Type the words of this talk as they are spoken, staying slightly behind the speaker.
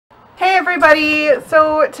everybody!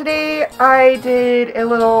 So today I did a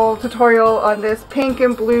little tutorial on this pink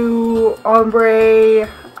and blue ombre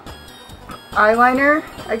eyeliner,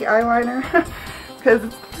 because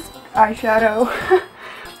it's just eyeshadow.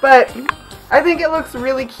 But I think it looks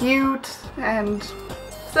really cute, and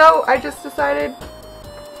so I just decided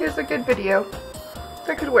here's a good video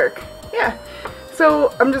that could work. Yeah.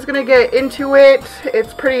 So I'm just gonna get into it.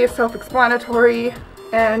 It's pretty self-explanatory,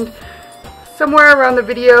 and somewhere around the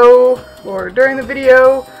video or during the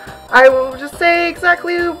video I will just say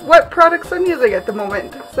exactly what products I'm using at the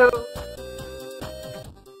moment. So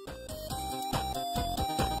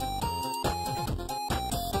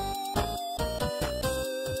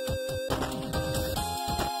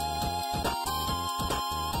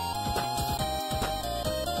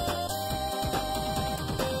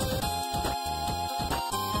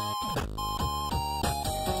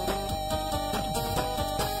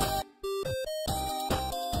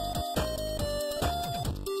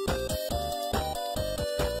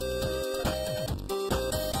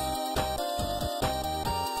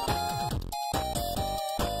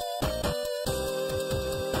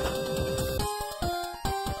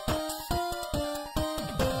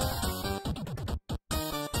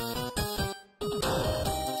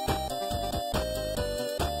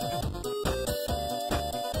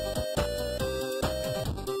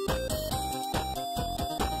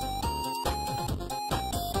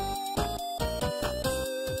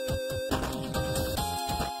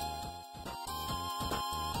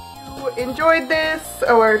enjoyed this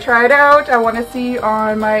or try it out, I want to see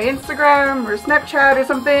on my Instagram or Snapchat or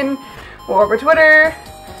something, or over Twitter.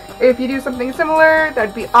 If you do something similar,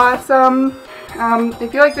 that'd be awesome.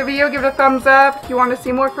 If you like the video, give it a thumbs up. If you want to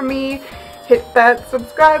see more from me, hit that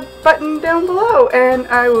subscribe button down below, and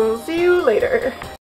I will see you later.